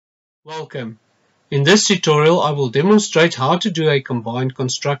Welcome. In this tutorial I will demonstrate how to do a combined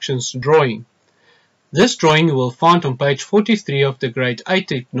constructions drawing. This drawing you will find on page 43 of the Grade 8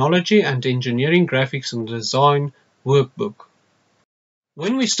 Technology and Engineering Graphics and Design workbook.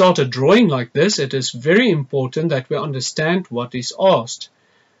 When we start a drawing like this, it is very important that we understand what is asked.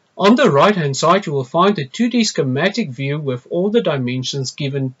 On the right hand side you will find a 2D schematic view with all the dimensions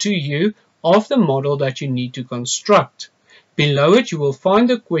given to you of the model that you need to construct. Below it you will find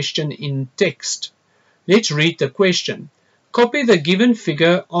the question in text. Let's read the question. Copy the given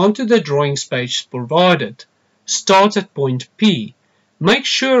figure onto the drawing page provided. Start at point P. Make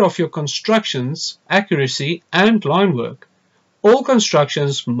sure of your constructions, accuracy and line work. All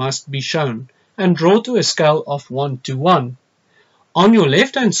constructions must be shown and draw to a scale of 1:1. On your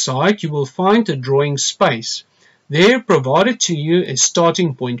left hand side you will find the drawing space. There provided to you is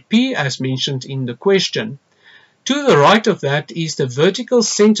starting point P as mentioned in the question. To the right of that is the vertical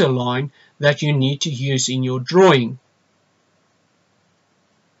center line that you need to use in your drawing.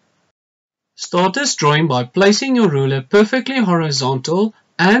 Start this drawing by placing your ruler perfectly horizontal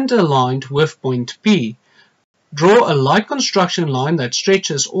and aligned with point P. Draw a light construction line that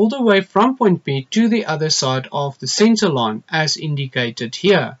stretches all the way from point P to the other side of the center line as indicated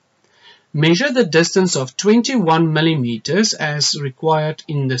here. Measure the distance of 21 millimeters as required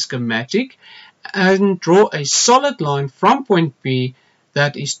in the schematic and draw a solid line from point P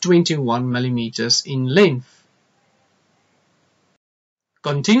that is 21 millimeters in length.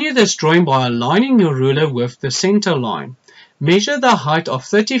 Continue this drawing by aligning your ruler with the center line. Measure the height of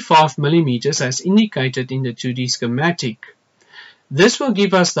 35 millimeters as indicated in the 2D schematic. This will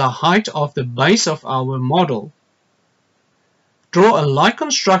give us the height of the base of our model. Draw a light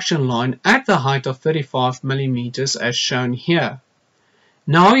construction line at the height of 35 millimeters as shown here.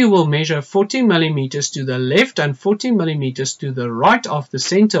 Now you will measure 40 millimeters to the left and 40 millimeters to the right of the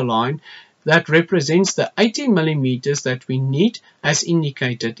center line. That represents the 80 millimeters that we need as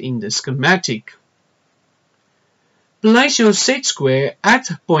indicated in the schematic. Place your set square at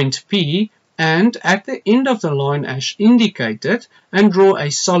point P and at the end of the line as indicated and draw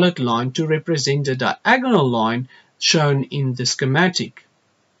a solid line to represent the diagonal line shown in the schematic.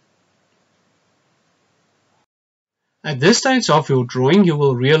 At this stage of your drawing, you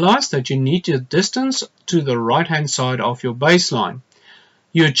will realize that you need a distance to the right hand side of your baseline.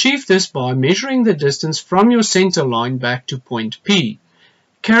 You achieve this by measuring the distance from your center line back to point P.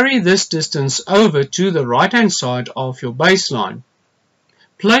 Carry this distance over to the right hand side of your baseline.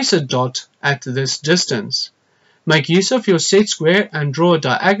 Place a dot at this distance. Make use of your set square and draw a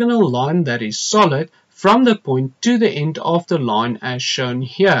diagonal line that is solid from the point to the end of the line as shown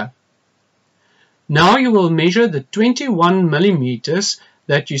here. Now you will measure the 21 millimeters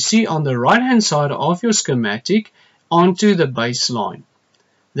that you see on the right hand side of your schematic onto the baseline.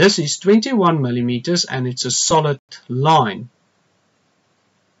 This is 21 millimeters and it's a solid line.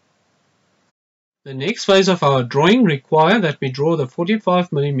 The next phase of our drawing requires that we draw the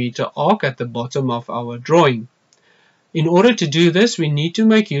 45 millimeter arc at the bottom of our drawing. In order to do this, we need to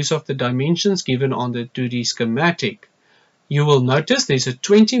make use of the dimensions given on the 2D schematic. You will notice there's a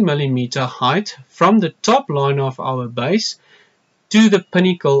 20 millimeter height from the top line of our base to the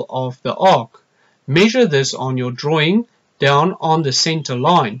pinnacle of the arc. Measure this on your drawing down on the center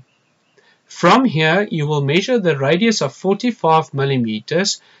line. From here you will measure the radius of 45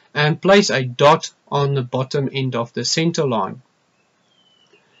 millimeters and place a dot on the bottom end of the center line.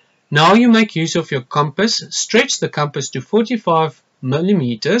 Now you make use of your compass, stretch the compass to 45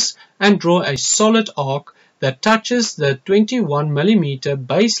 millimeters and draw a solid arc that touches the 21 millimeter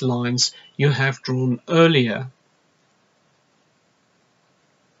base lines you have drawn earlier.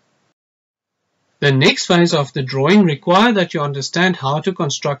 The next phase of the drawing requires that you understand how to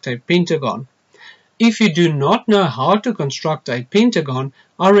construct a pentagon. If you do not know how to construct a pentagon,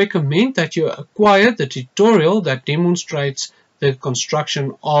 I recommend that you acquire the tutorial that demonstrates the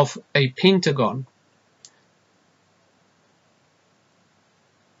construction of a pentagon.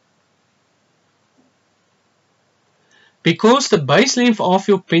 Because the base length of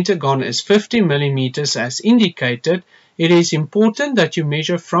your pentagon is 50 millimeters as indicated, it is important that you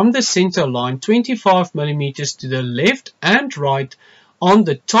measure from the center line 25 millimeters to the left and right on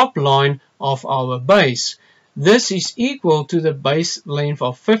the top line of our base. This is equal to the base length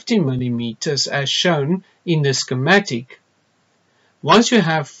of 50 millimeters as shown in the schematic. Once you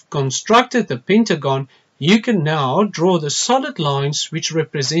have constructed the pentagon, you can now draw the solid lines which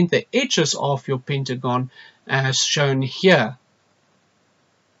represent the edges of your pentagon as shown here.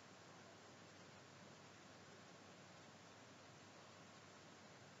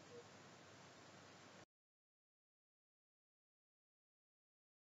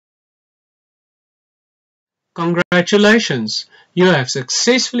 Congratulations! You have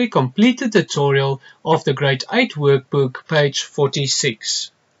successfully completed the tutorial of the Grade 8 workbook, page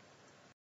 46.